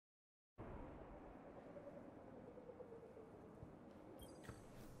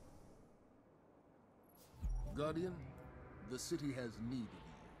Guardian, the city has need of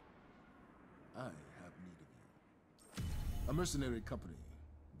you. I have need of you. A mercenary company,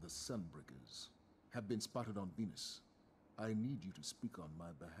 the Sunbreakers, have been spotted on Venus. I need you to speak on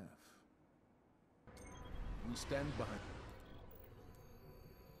my behalf. We stand behind you.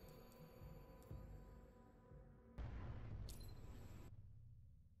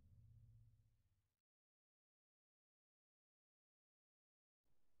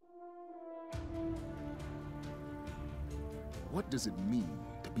 What does it mean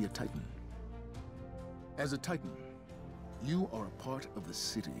to be a Titan? As a Titan, you are a part of the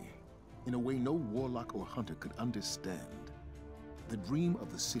city in a way no warlock or hunter could understand. The dream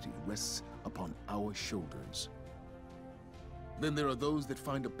of the city rests upon our shoulders. Then there are those that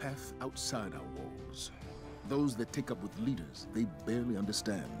find a path outside our walls. Those that take up with leaders they barely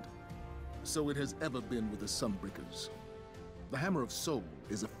understand. So it has ever been with the Sunbreakers. The hammer of soul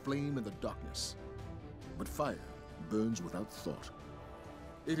is a flame in the darkness, but fire burns without thought.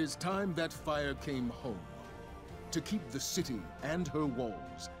 It is time that fire came home, to keep the city and her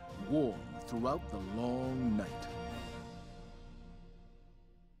walls warm throughout the long night.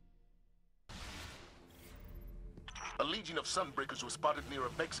 A legion of Sunbreakers was spotted near a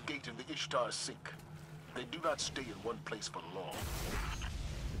Vex gate in the Ishtar Sink. They do not stay in one place for long.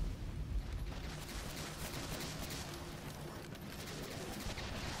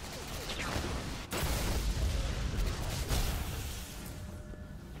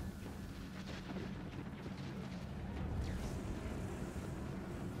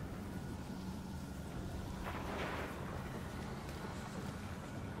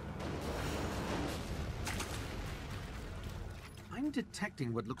 I'm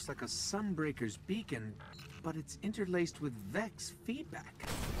detecting what looks like a Sunbreaker's beacon, but it's interlaced with Vex feedback.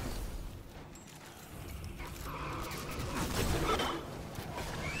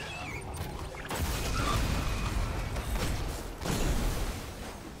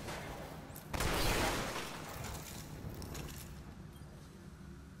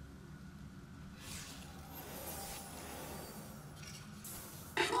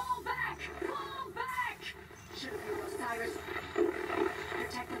 Fall back! Fall back! Should you, Osiris?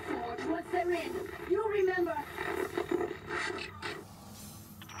 Protect the forge once they're in. You remember.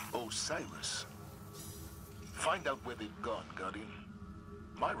 Osiris. Find out where they've gone, Guardian.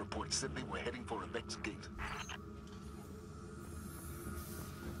 My report said they were heading for a Vex gate.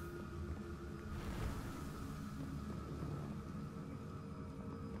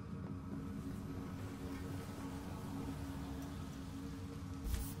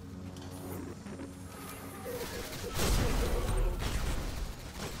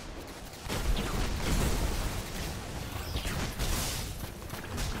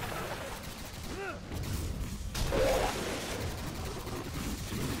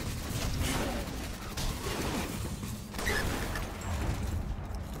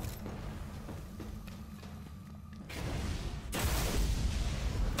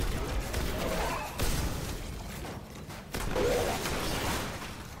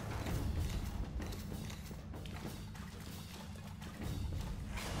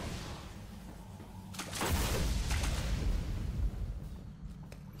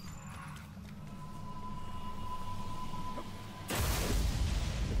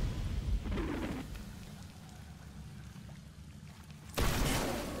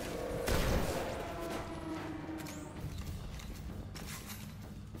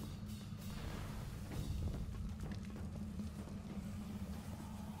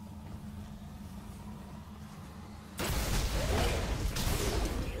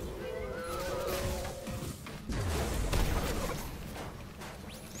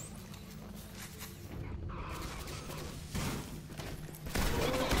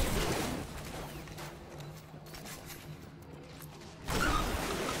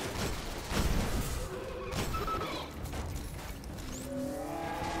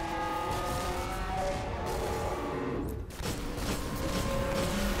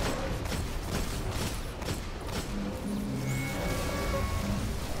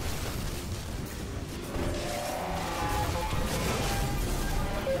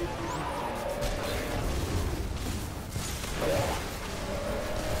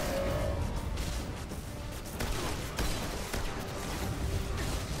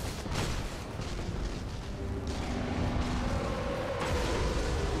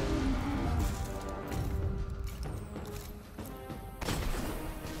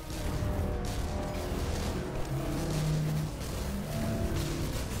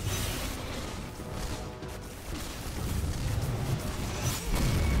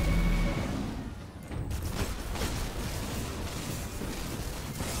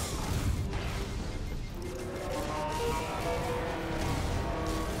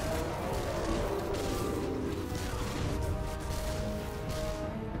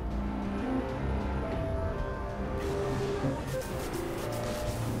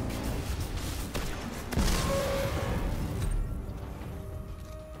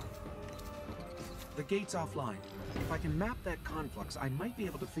 gate's offline. If I can map that conflux, I might be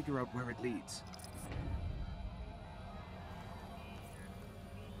able to figure out where it leads.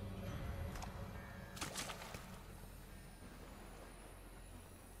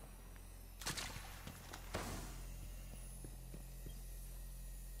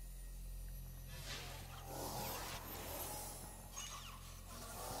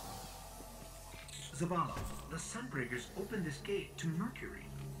 Zavala, the Sunbreakers opened this gate to Mercury.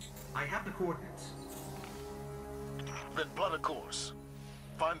 I have the coordinates. Then plot a course.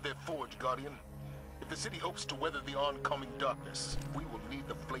 Find their forge, Guardian. If the city hopes to weather the oncoming darkness, we will need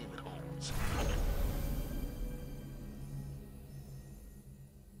the flame it holds.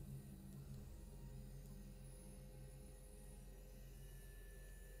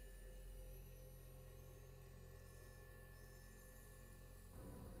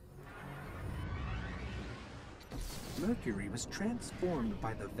 Mercury was transformed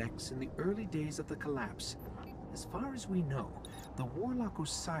by the Vex in the early days of the collapse. As far as we know, the Warlock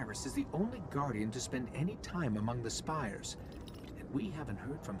Osiris is the only Guardian to spend any time among the Spires, and we haven't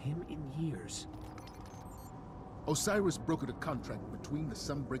heard from him in years. Osiris brokered a contract between the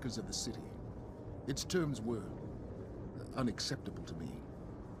Sunbreakers of the city. Its terms were unacceptable to me.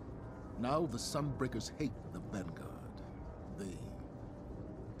 Now the Sunbreakers hate the Vanguard. They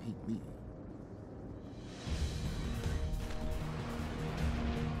hate me.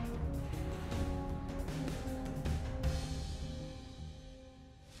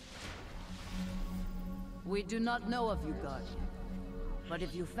 We do not know of you, Guardian. But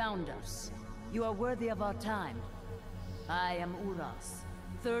if you found us, you are worthy of our time. I am Uras,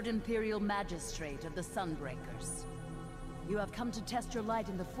 3rd Imperial Magistrate of the Sunbreakers. You have come to test your light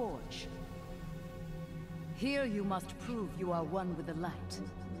in the Forge. Here you must prove you are one with the light.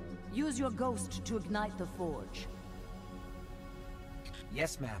 Use your ghost to ignite the Forge.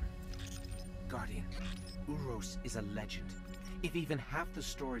 Yes, ma'am. Guardian, Uros is a legend. If even half the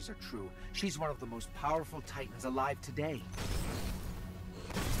stories are true, she's one of the most powerful Titans alive today.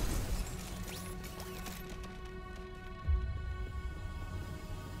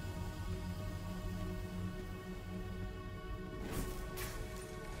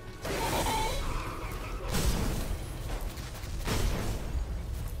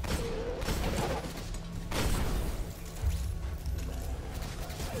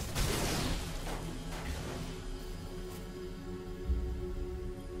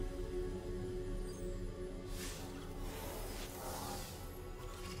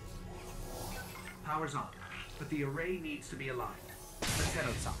 Power's on, but the array needs to be aligned. Let's head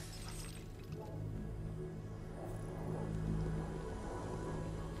outside.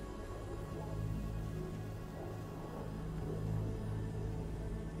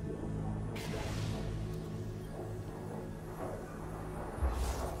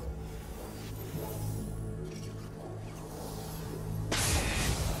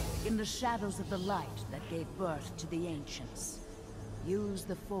 In the shadows of the light that gave birth to the Ancients, use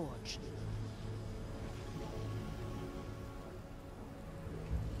the Forge.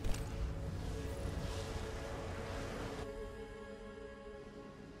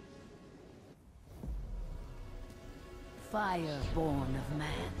 Fire born of man.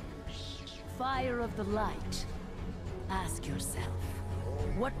 Fire of the light. Ask yourself,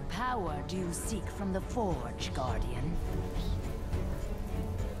 what power do you seek from the Forge, Guardian?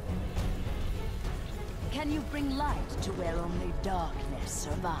 Can you bring light to where only darkness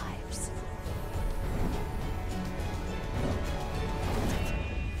survives?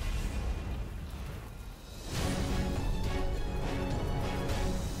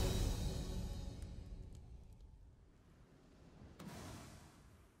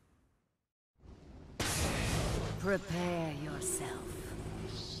 Prepare yourself.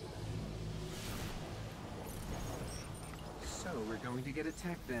 So we're going to get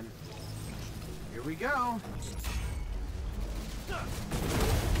attacked then. Here we go.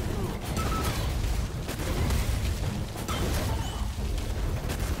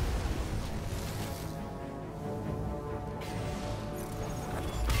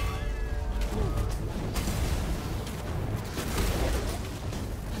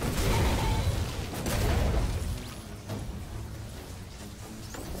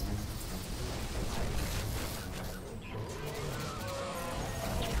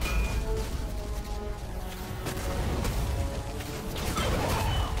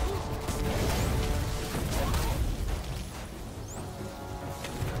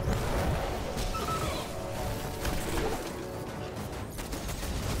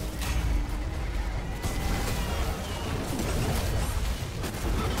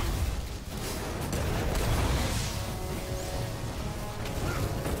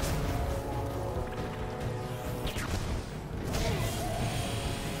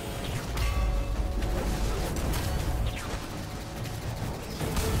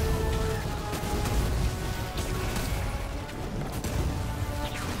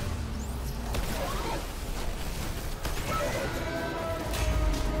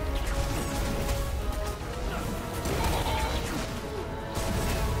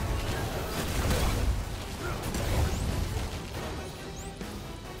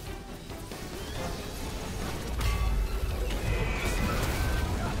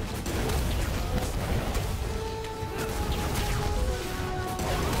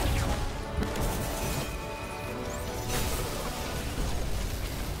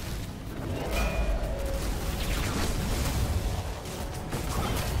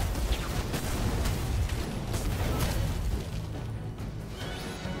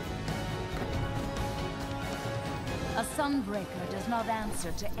 Sunbreaker does not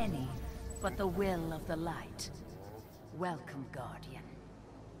answer to any but the will of the light. Welcome, Guardian.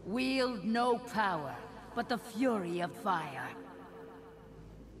 Wield no power but the fury of fire.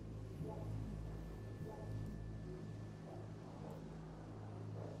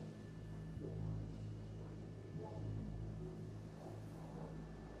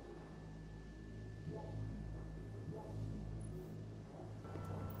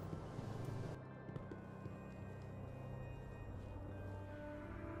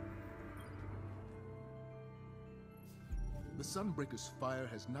 The Sunbreaker's fire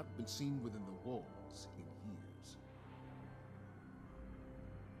has not been seen within the walls in years.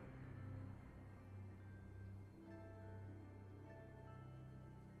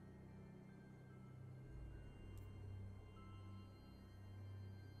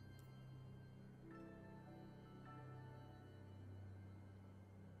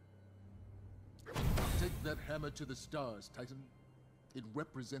 Take that hammer to the stars, Titan. It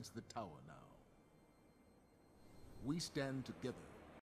represents the tower now. We stand together